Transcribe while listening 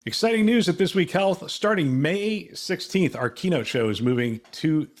Exciting news at This Week Health. Starting May 16th, our keynote show is moving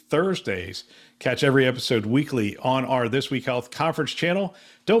to Thursdays. Catch every episode weekly on our This Week Health conference channel.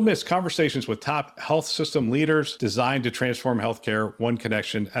 Don't miss conversations with top health system leaders designed to transform healthcare one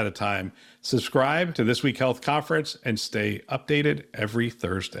connection at a time. Subscribe to This Week Health conference and stay updated every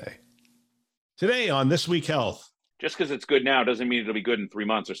Thursday. Today on This Week Health. Just because it's good now doesn't mean it'll be good in 3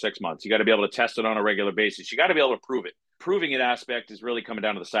 months or 6 months. You got to be able to test it on a regular basis. You got to be able to prove it. Proving it aspect is really coming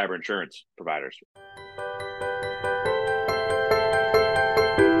down to the cyber insurance providers.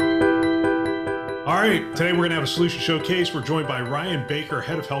 All right, today we're going to have a solution showcase. We're joined by Ryan Baker,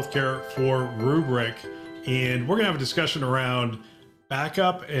 head of healthcare for Rubrik, and we're going to have a discussion around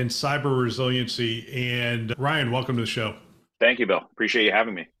backup and cyber resiliency. And Ryan, welcome to the show. Thank you, Bill. Appreciate you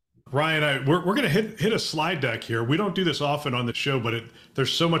having me. Ryan, we're going to hit a slide deck here. We don't do this often on the show, but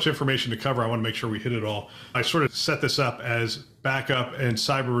there's so much information to cover. I want to make sure we hit it all. I sort of set this up as backup and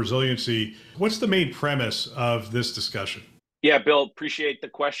cyber resiliency. What's the main premise of this discussion? Yeah, Bill, appreciate the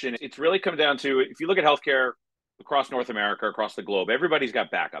question. It's really come down to, if you look at healthcare across North America, across the globe, everybody's got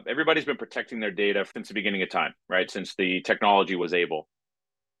backup. Everybody's been protecting their data since the beginning of time, right? Since the technology was able.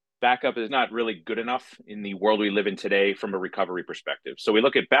 Backup is not really good enough in the world we live in today from a recovery perspective. So we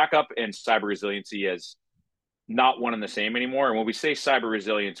look at backup and cyber resiliency as not one and the same anymore. And when we say cyber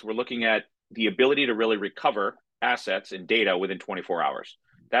resilience, we're looking at the ability to really recover assets and data within 24 hours.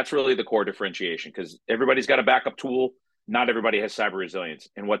 That's really the core differentiation, because everybody's got a backup tool. Not everybody has cyber resilience.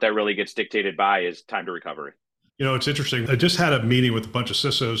 And what that really gets dictated by is time to recovery. You know, it's interesting. I just had a meeting with a bunch of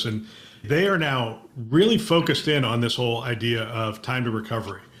CISOs, and they are now really focused in on this whole idea of time to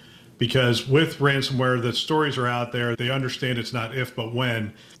recovery. Because with ransomware, the stories are out there. They understand it's not if, but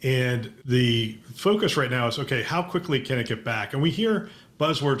when. And the focus right now is, okay, how quickly can it get back? And we hear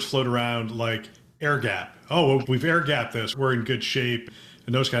buzzwords float around like air gap. Oh, well, we've air gapped this. We're in good shape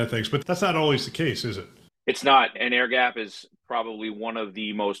and those kind of things. But that's not always the case, is it? It's not. And air gap is probably one of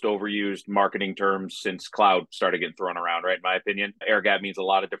the most overused marketing terms since cloud started getting thrown around, right? In my opinion, air gap means a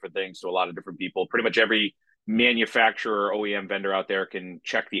lot of different things to a lot of different people. Pretty much every manufacturer or OEM vendor out there can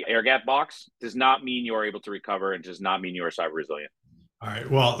check the air gap box. Does not mean you're able to recover, and does not mean you are cyber resilient. All right.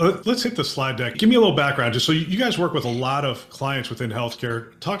 Well, let's hit the slide deck. Give me a little background. Just so you guys work with a lot of clients within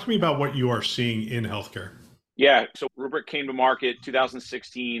healthcare. Talk to me about what you are seeing in healthcare. Yeah. So Rubrik came to market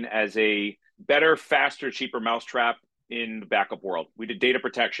 2016 as a better, faster, cheaper mousetrap in the backup world. We did data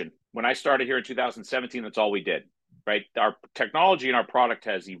protection. When I started here in 2017, that's all we did, right? Our technology and our product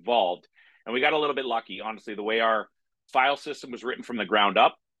has evolved. And we got a little bit lucky, honestly. The way our file system was written from the ground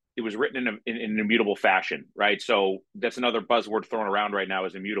up, it was written in an immutable fashion, right? So that's another buzzword thrown around right now,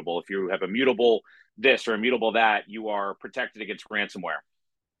 is immutable. If you have immutable this or immutable that, you are protected against ransomware.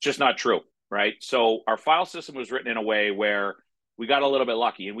 It's just not true, right? So our file system was written in a way where we got a little bit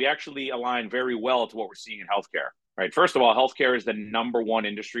lucky, and we actually align very well to what we're seeing in healthcare, right? First of all, healthcare is the number one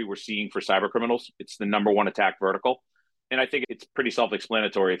industry we're seeing for cyber criminals. It's the number one attack vertical. And I think it's pretty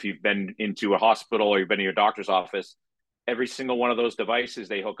self-explanatory. If you've been into a hospital or you've been in your doctor's office, every single one of those devices,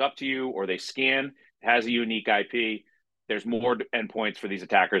 they hook up to you or they scan, has a unique IP. There's more endpoints for these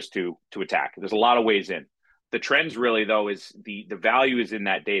attackers to attack. There's a lot of ways in. The trends really, though, is the value is in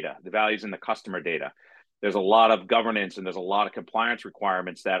that data. The value is in the customer data. There's a lot of governance and there's a lot of compliance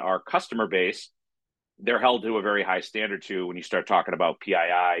requirements that our customer base, they're held to a very high standard to when you start talking about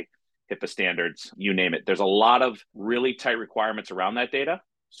PII, HIPAA standards, you name it. There's a lot of really tight requirements around that data,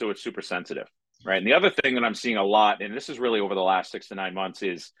 so it's super sensitive, right? And the other thing that I'm seeing a lot, and this is really over the last 6 to 9 months,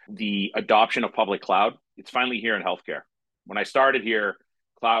 is the adoption of public cloud. It's finally here in healthcare. When I started here,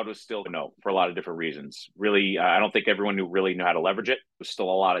 cloud was still no for a lot of different reasons. Really, I don't think everyone really knew how to leverage it. There's still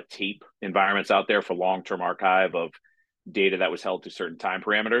a lot of tape environments out there for long-term archive of data that was held to certain time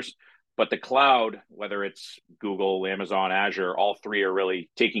parameters. But the cloud, whether it's Google, Amazon, Azure, all three are really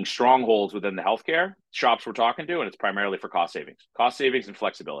taking strongholds within the healthcare shops we're talking to, and it's primarily for cost savings and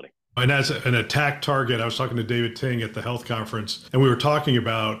flexibility. And as an attack target, I was talking to David Ting at the health conference, and we were talking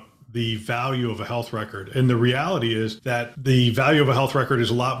about the value of a health record. And the reality is that the value of a health record is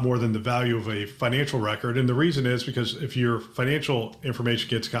a lot more than the value of a financial record. And the reason is because if your financial information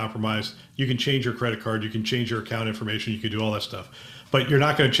gets compromised, you can change your credit card, you can change your account information, you can do all that stuff. But you're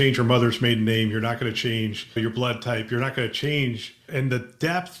not going to change your mother's maiden name. You're not going to change your blood type. You're not going to change. And the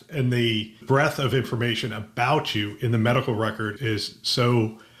depth and the breadth of information about you in the medical record is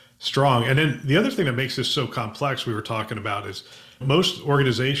so strong. And then the other thing that makes this so complex we were talking about is most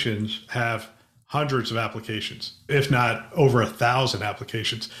organizations have hundreds of applications, if not over 1,000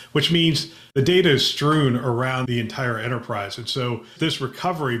 applications, which means the data is strewn around the entire enterprise. And so this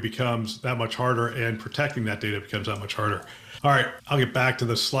recovery becomes that much harder, and protecting that data becomes that much harder. All right, I'll get back to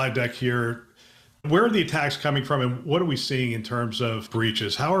the slide deck here. Where are the attacks coming from, and what are we seeing in terms of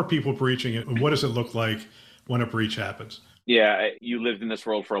breaches? How are people breaching it, and what does it look like when a breach happens? Yeah, you lived in this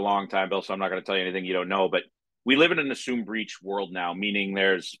world for a long time, Bill, so I'm not going to tell you anything you don't know, but we live in an assumed breach world now, meaning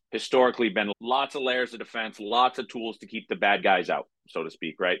there's historically been lots of layers of defense, lots of tools to keep the bad guys out, so to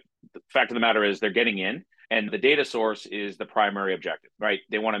speak, right? The fact of the matter is they're getting in, and the data source is the primary objective, right?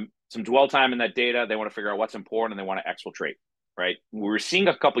 They want some dwell time in that data. They want to figure out what's important, and they want to exfiltrate, right? What we were seeing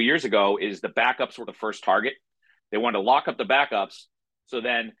a couple of years ago is the backups were the first target. They wanted to lock up the backups. So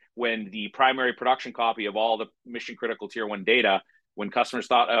then when the primary production copy of all the mission critical tier one data, when customers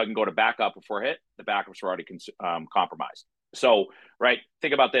thought, oh, I can go to backup before hit, the backups were already compromised. So, right,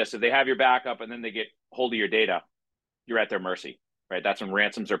 think about this. If they have your backup and then they get hold of your data, you're at their mercy, right? That's when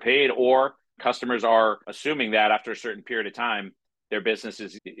ransoms are paid, or customers are assuming that after a certain period of time, their business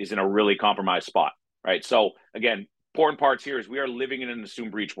is in a really compromised spot, right? So again, important parts here is we are living in an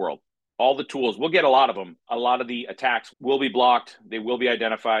assumed breach world. All the tools, we'll get a lot of them. A lot of the attacks will be blocked. They will be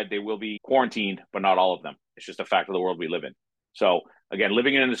identified. They will be quarantined, but not all of them. It's just a fact of the world we live in. So again,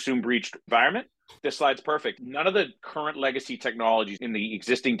 living in an assumed breached environment, this slide's perfect. None of the current legacy technologies in the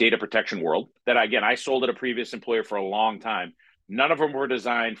existing data protection world that, again, I sold at a previous employer for a long time, none of them were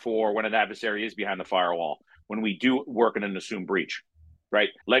designed for when an adversary is behind the firewall, when we do work in an assumed breach, right?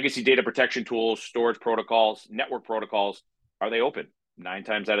 Legacy data protection tools, storage protocols, network protocols, are they open? 9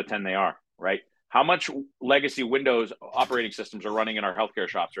 times out of 10, they are, right? How much legacy Windows operating systems are running in our healthcare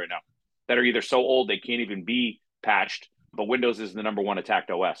shops right now that are either so old they can't even be patched, but Windows is the number one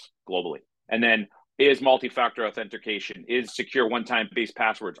attacked OS globally? And then is multi-factor authentication, is secure one-time base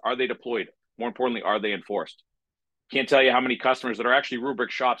passwords, are they deployed? More importantly, are they enforced? Can't tell you how many customers that are actually Rubrik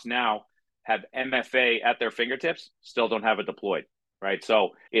shops now have MFA at their fingertips, still don't have it deployed, right?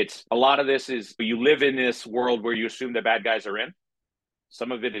 So it's a lot of this is you live in this world where you assume the bad guys are in.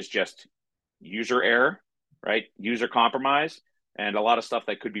 Some of it is just user error, right? User compromise, and a lot of stuff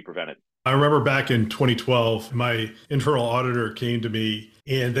that could be prevented. I remember back in 2012, my internal auditor came to me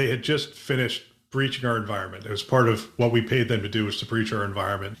and they had just finished breaching our environment. It was part of what we paid them to do was to breach our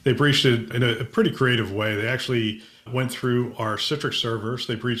environment. They breached it in a pretty creative way. They actually went through our Citrix servers.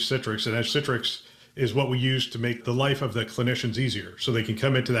 They breached Citrix, and as Citrix is what we use to make the life of the clinicians easier. So they can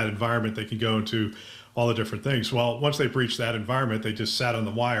come into that environment, they can go into all the different things. Well, once they breached that environment, they just sat on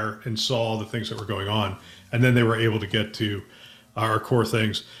the wire and saw all the things that were going on. And then they were able to get to our core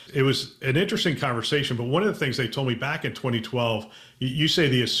things. It was an interesting conversation, but one of the things they told me back in 2012, you say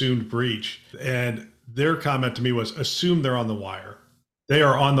the assumed breach, and their comment to me was assume they're on the wire. They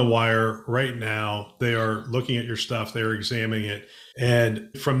are on the wire right now. They are looking at your stuff. They are examining it.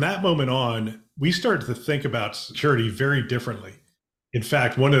 And from that moment on, we started to think about security very differently. In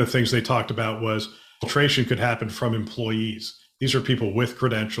fact, one of the things they talked about was filtration could happen from employees. These are people with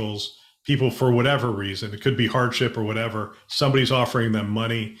credentials, people for whatever reason. It could be hardship or whatever. Somebody's offering them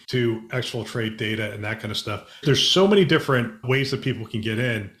money to exfiltrate data and that kind of stuff. There's so many different ways that people can get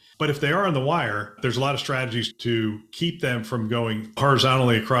in. But if they are on the wire, there's a lot of strategies to keep them from going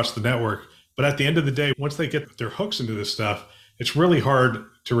horizontally across the network. But at the end of the day, once they get their hooks into this stuff, it's really hard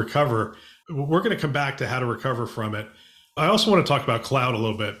to recover. We're going to come back to how to recover from it. I also want to talk about cloud a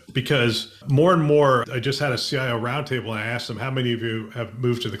little bit because more and more, I just had a CIO roundtable and I asked them, how many of you have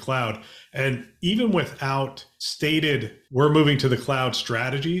moved to the cloud? And even without stated, we're moving to the cloud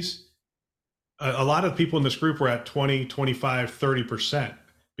strategies, a lot of people in this group were at 20, 25, 30%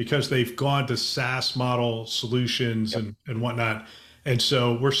 because they've gone to SaaS model solutions and whatnot. And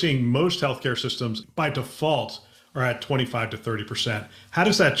so we're seeing most healthcare systems by default are at 25 to 30%. How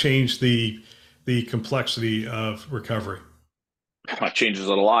does that change the complexity of recovery? It changes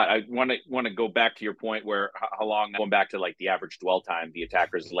it a lot. I want to go back to your point where how long, going back to like the average dwell time, the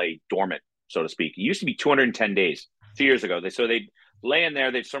attackers lay dormant, so to speak. It used to be 210 days 2 years ago. They'd lay in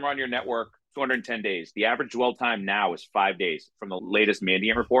there, they'd somewhere on your network, 210 days. The average dwell time now is 5 days from the latest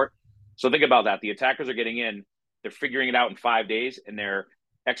Mandiant report. So think about that. The attackers are getting in, they're figuring it out in 5 days, and they're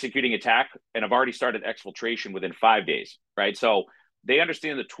executing attack and have already started exfiltration within 5 days, right? So they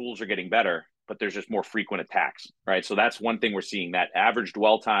understand the tools are getting better, but there's just more frequent attacks, right? So that's one thing we're seeing. That average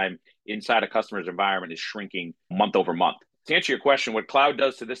dwell time inside a customer's environment is shrinking month over month. To answer your question, what cloud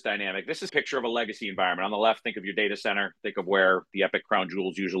does to this dynamic, this is a picture of a legacy environment. On the left, think of your data center. Think of where the Epic crown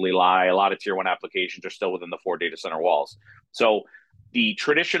jewels usually lie. A lot of tier one applications are still within the 4 data center walls. So the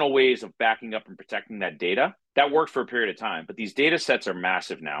traditional ways of backing up and protecting that data, that worked for a period of time, but these data sets are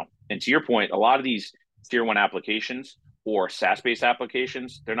massive now. And to your point, a lot of these tier one applications or SaaS-based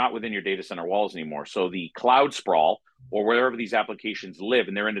applications, they're not within your data center walls anymore. So the cloud sprawl, or wherever these applications live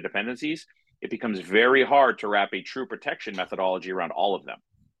and their interdependencies, it becomes very hard to wrap a true protection methodology around all of them,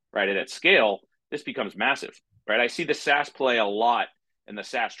 right? And at scale, this becomes massive, right? I see the SaaS play a lot and the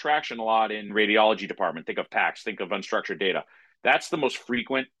SaaS traction a lot in radiology department. Think of PACS, think of unstructured data. That's the most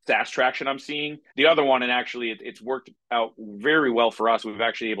frequent SaaS traction I'm seeing. The other one, and actually it's worked out very well for us, we've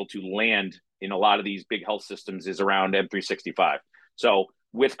actually able to land in a lot of these big health systems, is around M365. So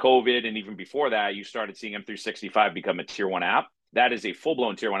with COVID and even before that, you started seeing M365 become a tier one app. That is a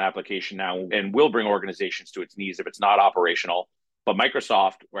full-blown tier one application now and will bring organizations to its knees if it's not operational. But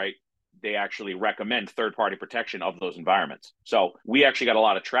Microsoft, right, they actually recommend third-party protection of those environments. So we actually got a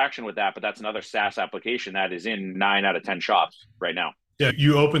lot of traction with that, but that's another SaaS application that is in 9 out of 10 shops right now. Yeah,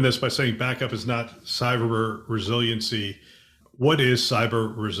 you open this by saying backup is not cyber resiliency. What is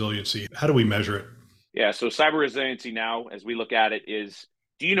cyber resiliency? How do we measure it? Yeah, so cyber resiliency now, as we look at it, is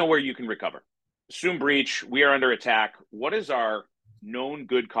do you know where you can recover? Assume breach, we are under attack. What is our known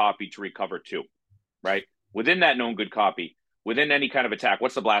good copy to recover to, right? Within that known good copy, within any kind of attack,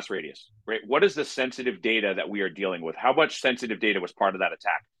 what's the blast radius, right? What is the sensitive data that we are dealing with? How much sensitive data was part of that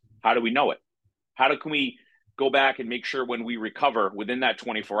attack? How do we know it? Can we go back and make sure when we recover within that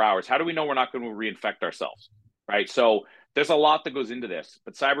 24 hours, how do we know we're not going to reinfect ourselves, right? So there's a lot that goes into this,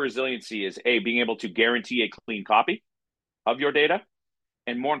 but cyber resiliency is being able to guarantee a clean copy of your data.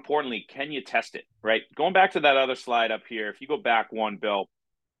 And more importantly, can you test it, right? Going back to that other slide up here, if you go back one, Bill,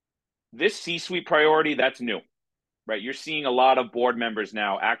 this C-suite priority, that's new, right? You're seeing a lot of board members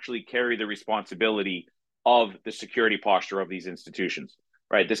now actually carry the responsibility of the security posture of these institutions,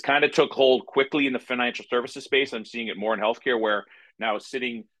 right? This kind of took hold quickly in the financial services space. I'm seeing it more in healthcare, where now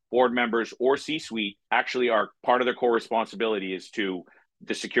sitting board members or C-suite actually are part of their core responsibility is to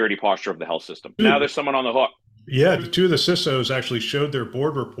the security posture of the health system. Now there's someone on the hook. Yeah, two of the CISOs actually showed their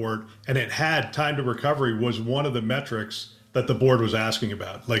board report, and it had time to recovery was one of the metrics that the board was asking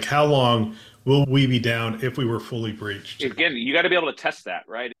about. Like, how long will we be down if we were fully breached? Again, you got to be able to test that,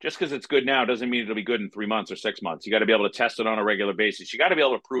 right? Just because it's good now doesn't mean it'll be good in 3 months or 6 months. You got to be able to test it on a regular basis. You got to be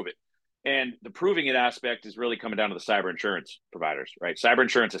able to prove it. And the proving it aspect is really coming down to the cyber insurance providers, right? Cyber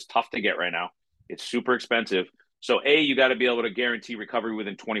insurance is tough to get right now. It's super expensive. So you got to be able to guarantee recovery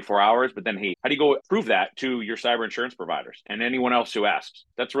within 24 hours. But then, hey, how do you go prove that to your cyber insurance providers and anyone else who asks?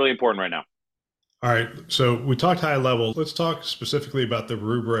 That's really important right now. All right. So we talked high level. Let's talk specifically about the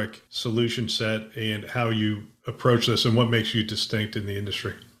Rubrik solution set and how you approach this and what makes you distinct in the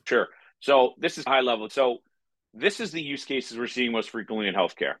industry. Sure. So this is high level. So this is the use cases we're seeing most frequently in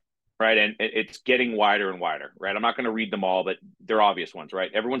healthcare, right? And it's getting wider and wider, right? I'm not going to read them all, but they're obvious ones,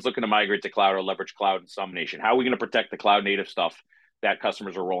 right? Everyone's looking to migrate to cloud or leverage cloud in some nation. How are we going to protect the cloud native stuff that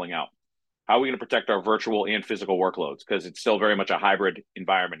customers are rolling out? How are we going to protect our virtual and physical workloads? Because it's still very much a hybrid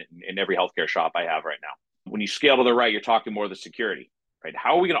environment in every healthcare shop I have right now. When you scale to the right, you're talking more of the security, right?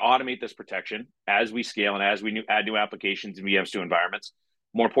 How are we going to automate this protection as we scale and as we add new applications and VMs to environments?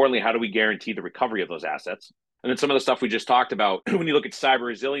 More importantly, how do we guarantee the recovery of those assets? And then some of the stuff we just talked about, when you look at cyber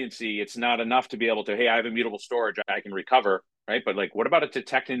resiliency, it's not enough to be able to, hey, I have immutable storage, I can recover, right? But like, what about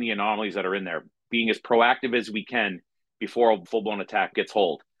detecting the anomalies that are in there, being as proactive as we can before a full-blown attack gets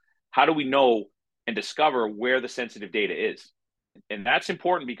hold? How do we know and discover where the sensitive data is? And that's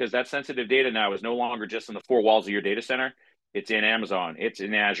important because that sensitive data now is no longer just in the four walls of your data center. It's in Amazon, it's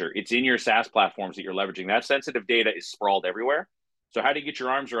in Azure, it's in your SaaS platforms that you're leveraging. That sensitive data is sprawled everywhere. So how do you get your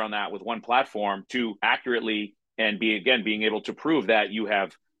arms around that with one platform to accurately and being able to prove that you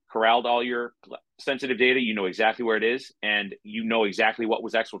have corralled all your sensitive data, you know exactly where it is, and you know exactly what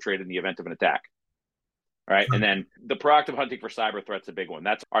was exfiltrated in the event of an attack. All right. And then the proactive hunting for cyber threats, a big one.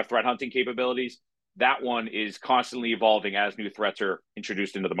 That's our threat hunting capabilities. That one is constantly evolving as new threats are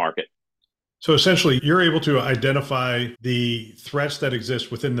introduced into the market. So essentially, you're able to identify the threats that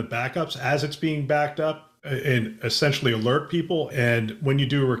exist within the backups as it's being backed up and essentially alert people. And when you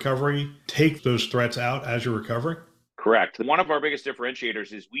do a recovery, take those threats out as you're recovering? Correct. One of our biggest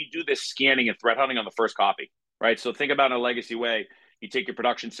differentiators is we do this scanning and threat hunting on the first copy, right? So think about in a legacy way. You take your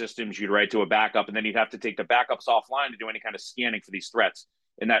production systems, you'd write to a backup, and then you'd have to take the backups offline to do any kind of scanning for these threats.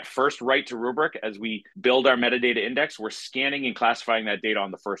 In that first write to Rubrik, as we build our metadata index, we're scanning and classifying that data on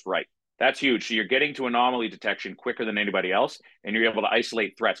the first write. That's huge. So you're getting to anomaly detection quicker than anybody else, and you're able to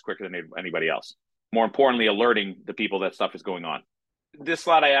isolate threats quicker than anybody else. More importantly, alerting the people that stuff is going on. This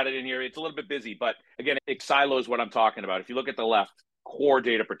slide I added in here, it's a little bit busy, but again, it silos what I'm talking about. If you look at the left, core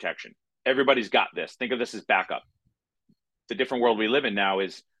data protection. Everybody's got this. Think of this as backup. The different world we live in now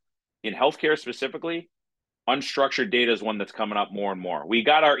is in healthcare specifically, Unstructured data is one that's coming up more and more. We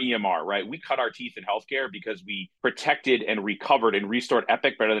got our EMR, right? We cut our teeth in healthcare because we protected and recovered and restored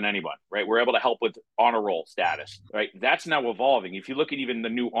Epic better than anyone, right? We're able to help with honor roll status, right? That's now evolving. If you look at even the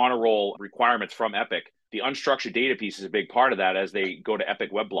new honor roll requirements from Epic, the unstructured data piece is a big part of that as they go to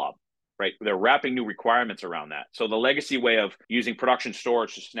Epic Web Blob, right? They're wrapping new requirements around that. So the legacy way of using production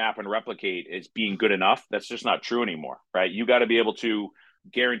storage to snap and replicate is being good enough. That's just not true anymore, right? You got to be able to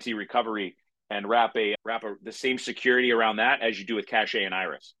guarantee recovery and wrap the same security around that as you do with Cache and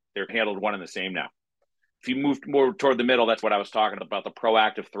Iris. They're handled one and the same now. If you move more toward the middle, that's what I was talking about, the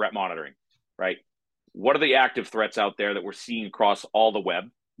proactive threat monitoring, right? What are the active threats out there that we're seeing across all the web?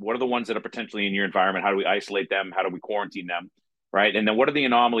 What are the ones that are potentially in your environment? How do we isolate them? How do we quarantine them, right? And then what are the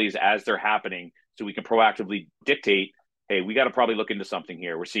anomalies as they're happening so we can proactively dictate, hey, we got to probably look into something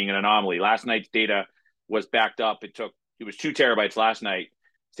here. We're seeing an anomaly. Last night's data was backed up. It was 2 terabytes last night.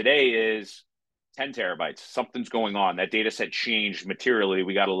 Today is 10 terabytes. Something's going on. That data set changed materially.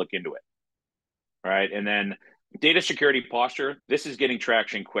 We got to look into it. Right. And then data security posture. This is getting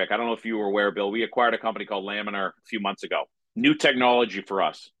traction quick. I don't know if you were aware, Bill. We acquired a company called Laminar a few months ago. New technology for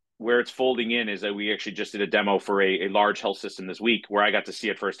us. Where it's folding in is that we actually just did a demo for a large health system this week where I got to see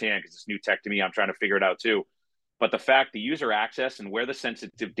it firsthand because it's new tech to me. I'm trying to figure it out too. But the fact the user access and where the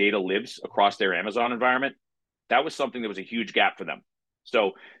sensitive data lives across their Amazon environment, that was something that was a huge gap for them.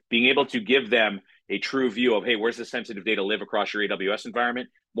 So being able to give them a true view of, hey, where's the sensitive data live across your AWS environment?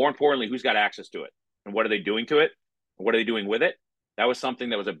 More importantly, who's got access to it? And what are they doing to it? What are they doing with it? That was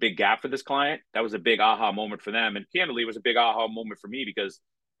something that was a big gap for this client. That was a big aha moment for them. And candidly, it was a big aha moment for me because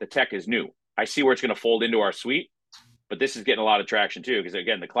the tech is new. I see where it's going to fold into our suite, but this is getting a lot of traction too. Because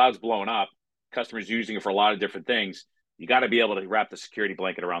again, the cloud's blowing up. Customers using it for a lot of different things. You got to be able to wrap the security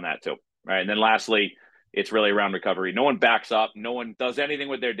blanket around that too. Right. And then lastly, it's really around recovery. No one backs up. No one does anything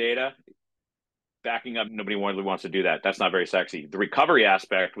with their data. Backing up, nobody really wants to do that. That's not very sexy. The recovery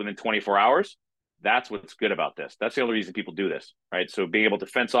aspect within 24 hours, that's what's good about this. That's the only reason people do this, right? So being able to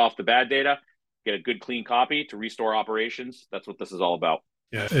fence off the bad data, get a good clean copy to restore operations, that's what this is all about.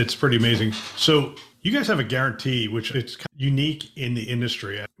 Yeah, it's pretty amazing. So you guys have a guarantee, which it's unique in the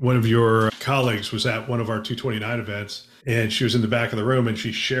industry. One of your colleagues was at one of our 229 events, and she was in the back of the room, and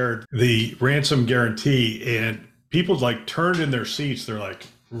she shared the ransom guarantee, and people like turned in their seats. They're like,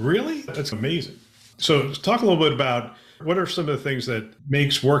 really? That's amazing. So talk a little bit about what are some of the things that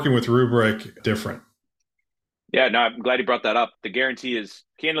makes working with Rubrik different? Yeah, no, I'm glad you brought that up. The guarantee is,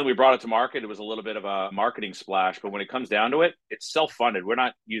 candidly, we brought it to market. It was a little bit of a marketing splash, but when it comes down to it, it's self-funded. We're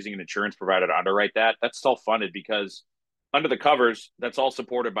not using an insurance provider to underwrite that. That's self-funded because under the covers, that's all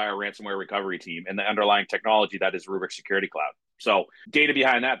supported by our ransomware recovery team and the underlying technology that is Rubrik Security Cloud. So data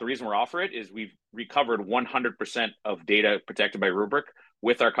behind that, the reason we're offering it is we've recovered 100% of data protected by Rubrik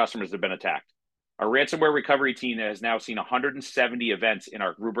with our customers that have been attacked. Our ransomware recovery team has now seen 170 events in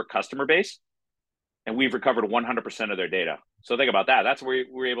our Rubrik customer base, and we've recovered 100% of their data. So think about that. That's where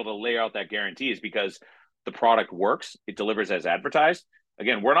we're able to lay out that guarantee is because the product works. It delivers as advertised.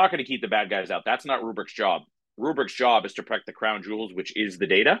 Again, we're not going to keep the bad guys out. That's not Rubrik's job. Rubrik's job is to protect the crown jewels, which is the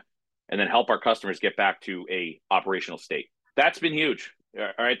data, and then help our customers get back to a operational state. That's been huge. All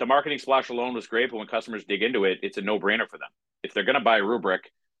right. The marketing splash alone was great, but when customers dig into it, it's a no-brainer for them. If they're going to buy Rubrik,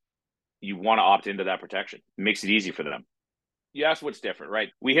 you want to opt into that protection. It makes it easy for them. You asked what's different, right?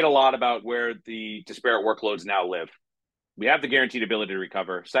 We hit a lot about where the disparate workloads now live. We have the guaranteed ability to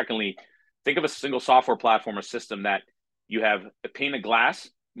recover. Secondly, think of a single software platform or system that you have a pane of glass.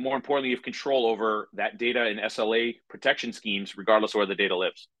 More importantly, you have control over that data and SLA protection schemes, regardless of where the data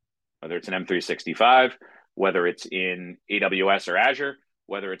lives, whether it's an M365, whether it's in AWS or Azure,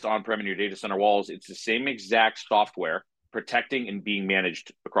 whether it's on-prem in your data center walls. It's the same exact software protecting and being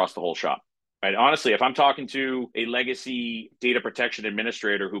managed across the whole shop. Right. Honestly, if I'm talking to a legacy data protection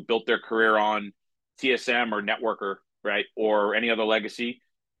administrator who built their career on TSM or Networker, right, or any other legacy,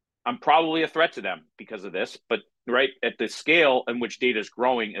 I'm probably a threat to them because of this. But right at the scale in which data is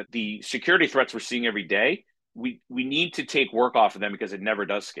growing, at the security threats we're seeing every day, we need to take work off of them because it never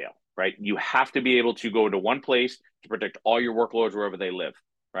does scale. Right. You have to be able to go to one place to protect all your workloads wherever they live.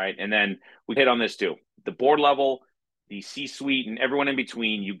 Right. And then we hit on this too. The board level, the C-suite, and everyone in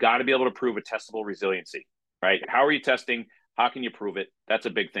between, you got to be able to prove a testable resiliency, right? How are you testing? How can you prove it? That's a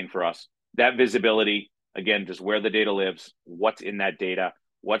big thing for us. That visibility, again, just where the data lives, what's in that data,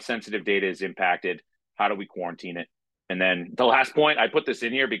 what sensitive data is impacted, how do we quarantine it? And then the last point, I put this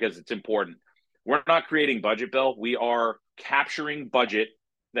in here because it's important. We're not creating budget, Bill. We are capturing budget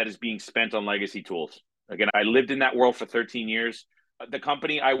that is being spent on legacy tools. Again, I lived in that world for 13 years. The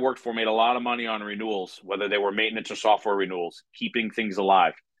company I worked for made a lot of money on renewals, whether they were maintenance or software renewals, keeping things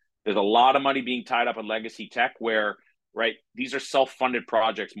alive. There's a lot of money being tied up in legacy tech where, right, these are self-funded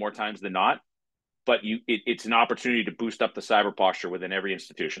projects more times than not, but it's an opportunity to boost up the cyber posture within every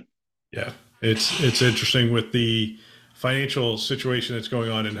institution. Yeah, it's interesting with the financial situation that's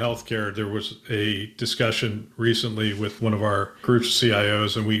going on in healthcare. There was a discussion recently with one of our groups of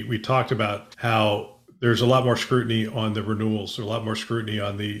CIOs, and we talked about how there's a lot more scrutiny on the renewals, a lot more scrutiny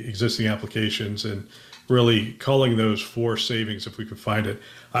on the existing applications, and really culling those for savings if we could find it.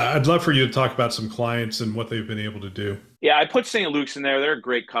 I'd love for you to talk about some clients and what they've been able to do. Yeah, I put St. Luke's in there. They're a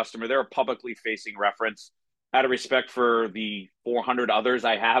great customer. They're a publicly facing reference. Out of respect for the 400 others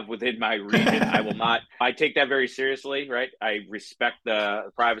I have within my region, I will not. I take that very seriously, right? I respect the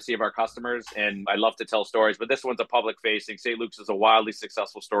privacy of our customers, and I love to tell stories. But this one's a public facing. St. Luke's is a wildly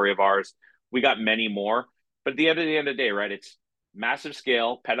successful story of ours. We got many more, but at the end of the day, right? It's massive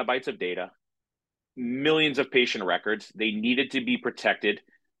scale, petabytes of data, millions of patient records. They needed to be protected.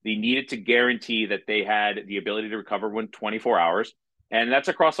 They needed to guarantee that they had the ability to recover within 24 hours. And that's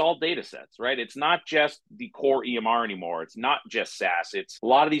across all data sets, right? It's not just the core EMR anymore. It's not just SaaS. It's a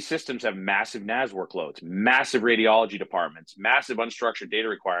lot of these systems have massive NAS workloads, massive radiology departments, massive unstructured data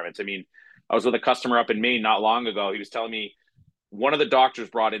requirements. I mean, I was with a customer up in Maine not long ago. He was telling me one of the doctors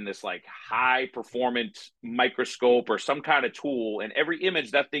brought in this like high performance microscope or some kind of tool, and every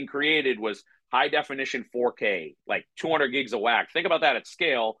image that thing created was high definition 4K, like 200 gigs of whack. Think about that at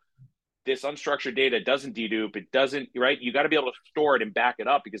scale. This unstructured data doesn't dedupe. It doesn't, right? You got to be able to store it and back it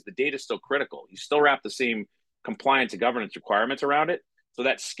up because the data is still critical. You still wrap the same compliance and governance requirements around it. So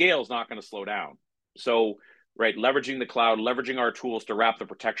that scale is not going to slow down. So, right, leveraging the cloud, leveraging our tools to wrap the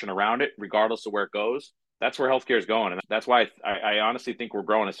protection around it, regardless of where it goes. That's where healthcare is going. And that's why I honestly think we're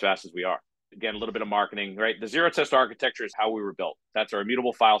growing as fast as we are. Again, a little bit of marketing, right? The zero trust architecture is how we were built. That's our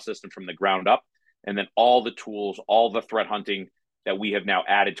immutable file system from the ground up. And then all the tools, all the threat hunting that we have now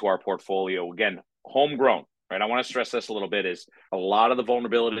added to our portfolio. Again, homegrown, right? I want to stress this a little bit is a lot of the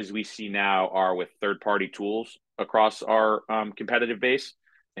vulnerabilities we see now are with third-party tools across our competitive base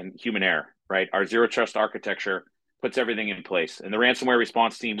and human error, right? Our zero trust architecture puts everything in place. And the ransomware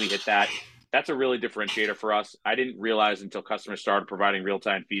response team, we hit that. That's a really differentiator for us. I didn't realize until customers started providing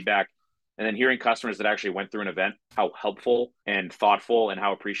real-time feedback and then hearing customers that actually went through an event, how helpful and thoughtful and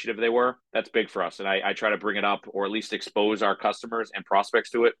how appreciative they were, that's big for us. And I try to bring it up or at least expose our customers and prospects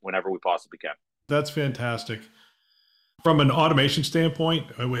to it whenever we possibly can. That's fantastic. From an automation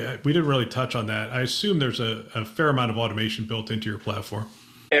standpoint, we didn't really touch on that. I assume there's a fair amount of automation built into your platform.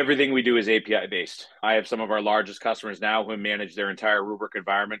 Everything we do is API based. I have some of our largest customers now who manage their entire Rubrik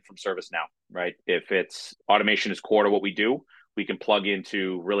environment from ServiceNow, right? If it's automation is core to what we do, we can plug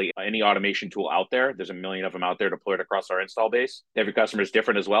into really any automation tool out there. There's a million of them out there deployed across our install base. Every customer is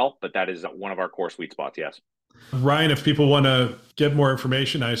different as well, but that is one of our core sweet spots, yes. Ryan, if people want to get more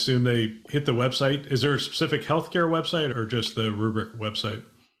information, I assume they hit the website. Is there a specific healthcare website or just the Rubrik website?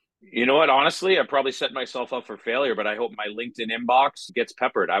 You know what? Honestly, I probably set myself up for failure, but I hope my LinkedIn inbox gets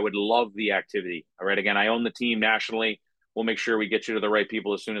peppered. I would love the activity. All right. Again, I own the team nationally. We'll make sure we get you to the right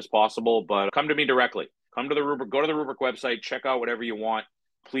people as soon as possible, but come to me directly. Come to the Rubrik, go to the Rubrik website, check out whatever you want.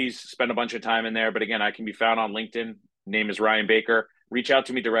 Please spend a bunch of time in there. But again, I can be found on LinkedIn. Name is Ryan Baker. Reach out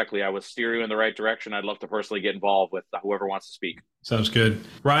to me directly. I will steer you in the right direction. I'd love to personally get involved with whoever wants to speak. Sounds good.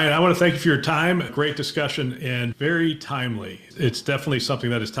 Ryan, I want to thank you for your time. Great discussion and very timely. It's definitely something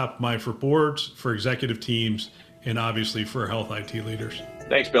that is top of mind for boards, for executive teams, and obviously for health IT leaders.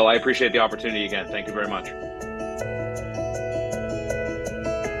 Thanks, Bill. I appreciate the opportunity again. Thank you very much.